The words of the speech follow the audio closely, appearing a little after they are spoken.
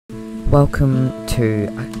Welcome to,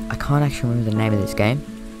 I can't actually remember the name of this game.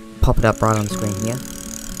 Pop it up right on the screen here.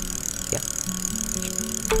 Yep.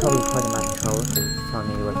 Probably plug in my controller because it's telling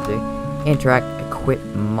me what to do. Interact, equip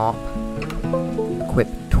mop, equip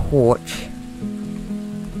torch.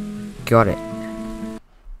 Got it.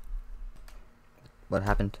 What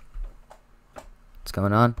happened? What's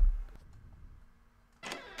going on?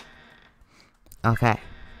 Okay.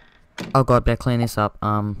 Oh god, better clean this up.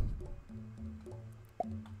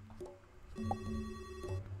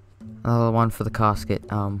 Another one for the casket.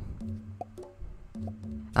 Where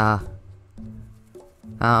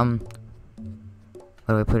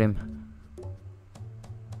do we put him?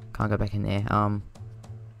 Can't go back in there.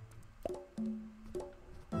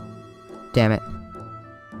 Damn it.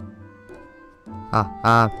 Come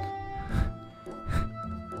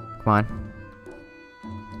on.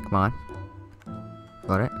 Come on.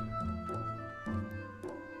 Got it.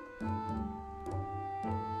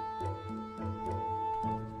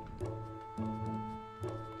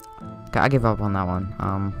 Okay, I give up on that one.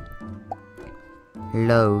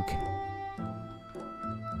 Log.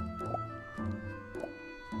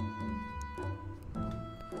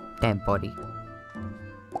 Damn body.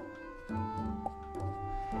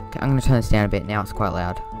 Okay, I'm gonna turn this down a bit now, it's quite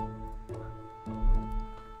loud.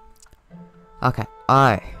 Okay,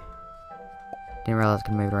 didn't realize I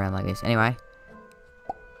could move it around like this. Anyway,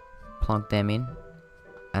 plonk them in,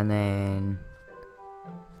 and then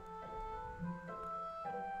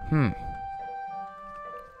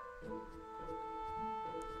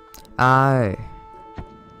oh,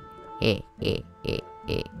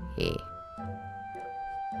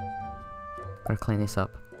 gotta clean this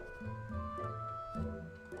up.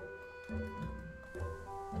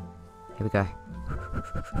 Here we go.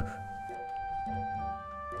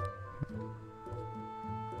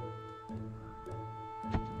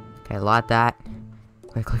 Okay, light that.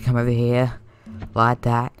 Quickly come over here. Light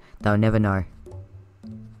that. They'll never know.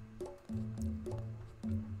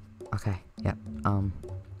 Okay, yep. Come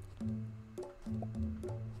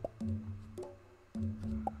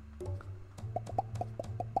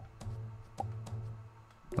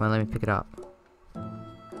on, let me pick it up.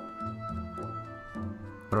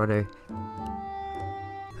 What do I do?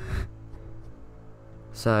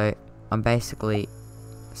 So, I'm basically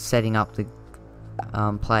setting up the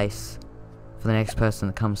place for the next person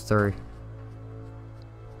that comes through.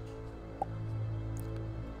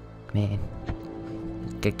 Man.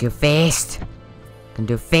 Go fast! Can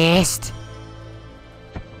do fast!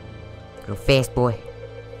 Go fast, boy.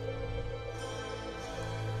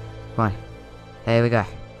 Come on. There we go.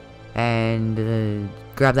 And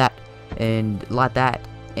grab that. And light that.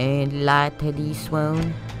 And light this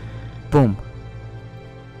one. Boom.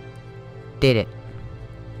 Did it.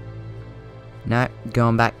 No,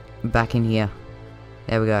 going back in here.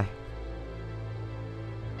 There we go.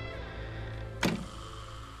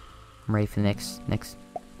 I'm ready for the next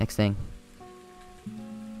thing.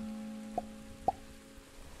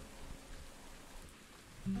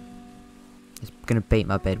 Just gonna beat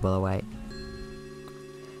my bed while I wait.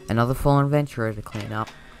 Another fallen adventurer to clean up.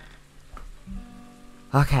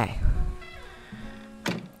 Okay.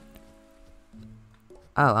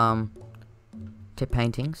 Oh, tip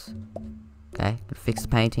paintings. Okay, gonna fix the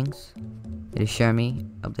paintings. It'll show me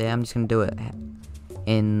up there. I'm just gonna do it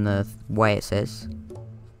in the way it says.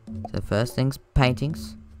 So first things,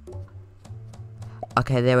 paintings.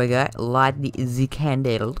 Okay, there we go. Light the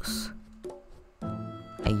candles.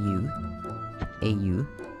 AU.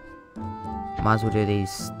 Might as well do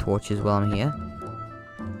these torches while I'm here.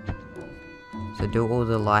 So do all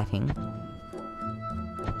the lighting.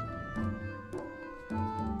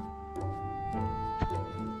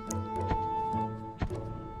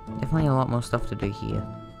 Definitely a lot more stuff to do here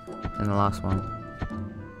than the last one.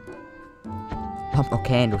 A lot more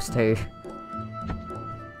candles too.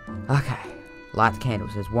 Okay. Light the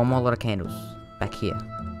candles. There's one more lot of candles back here.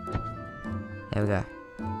 There we go.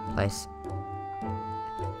 Place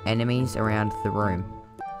enemies around the room.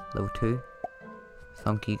 Level 2.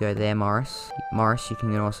 Thunk, you go there, Morris. Morris, you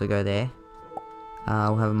can also go there.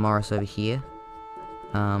 We'll have a Morris over here.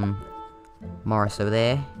 Morris over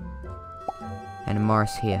there. And a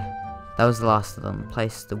Morris here. That was the last of them.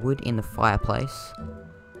 Place the wood in the fireplace.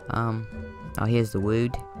 Oh, here's the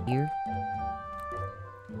wood here.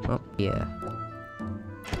 Oh, yeah.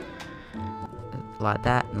 Like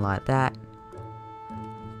that and like that.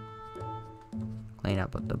 Clean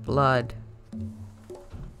up with the blood.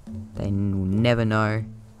 They will never know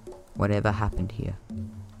whatever happened here.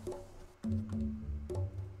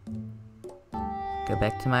 Go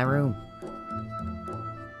back to my room.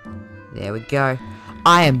 There we go.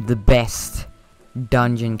 I am the best.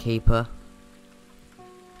 dungeon keeper.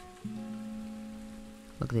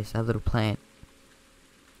 Look at this, our little plant.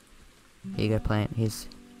 Here you go, plant. Here's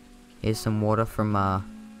some water from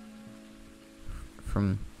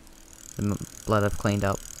the blood I've cleaned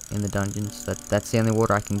up in the dungeons. That's the only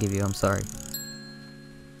water I can give you. I'm sorry.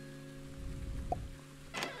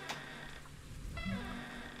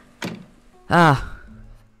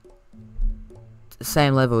 It's the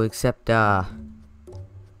same level except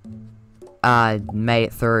made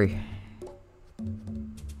it through.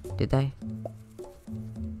 Did they?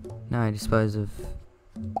 No, dispose of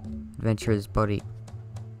adventurer's body.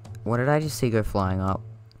 What did I just see go flying up?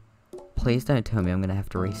 Please don't tell me I'm gonna have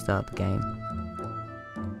to restart the game.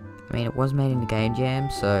 I mean, it was made in the game jam,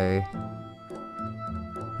 so...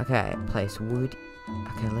 Okay, place wood.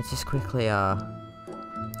 Okay, let's just quickly, yeah,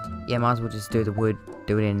 might as well just do the wood.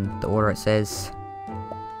 Do it in the order it says.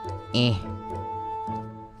 I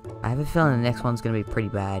have a feeling the next one's gonna be pretty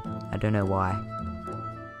bad. I don't know why.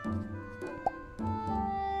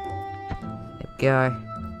 There we go.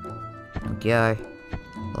 There we go.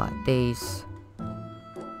 Like these.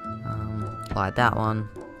 Like that one.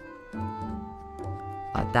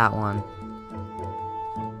 Like that one.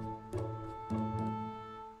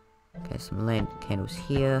 Okay, some lamp candles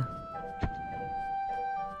here.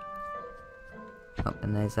 Oh,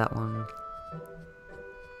 and there's that one.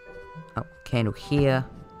 Oh, candle here.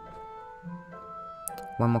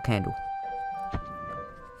 One more candle.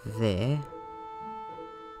 There.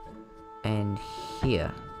 And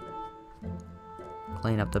here.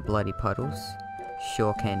 Clean up the bloody puddles.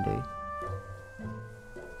 Sure can do.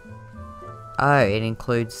 Oh, it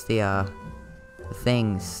includes the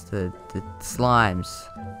things, the slimes.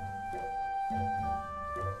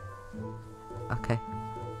 Okay.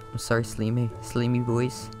 I'm sorry, Sleemy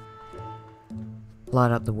boys.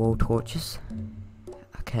 Light up the wall torches.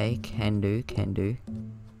 Okay, can do.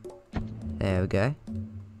 There we go.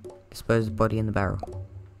 Dispose the body in the barrel.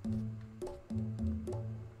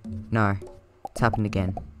 No. It's happened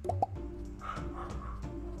again.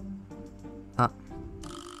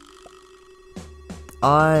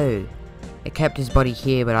 Oh! It kept his body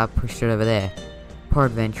here, but I pushed it over there. Poor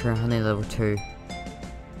adventurer, only level 2.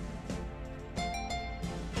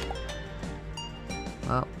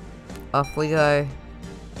 Well, off we go.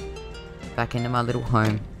 Back into my little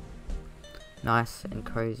home. Nice and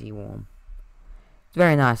cozy, warm. It's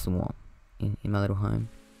very nice and warm in my little home.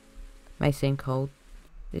 May seem cold.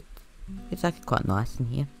 It's actually quite nice in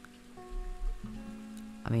here.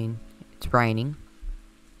 I mean, it's raining.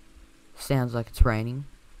 Sounds like it's raining,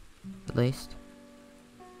 at least.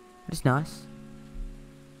 But it's nice.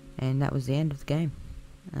 And that was the end of the game.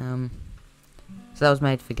 So that was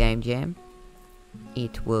made for Game Jam.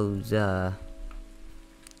 It was,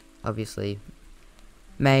 obviously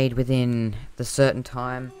made within the certain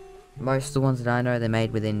time. Most of the ones that I know, they're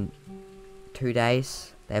made within 2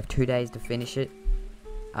 days. They have 2 days to finish it.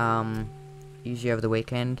 Usually over the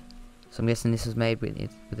weekend. So I'm guessing this was made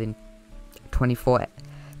within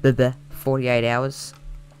 48 hours.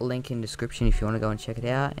 Link in description if you want to go and check it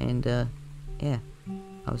out. And yeah,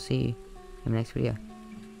 I'll see you in the next video.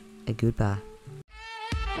 Goodbye.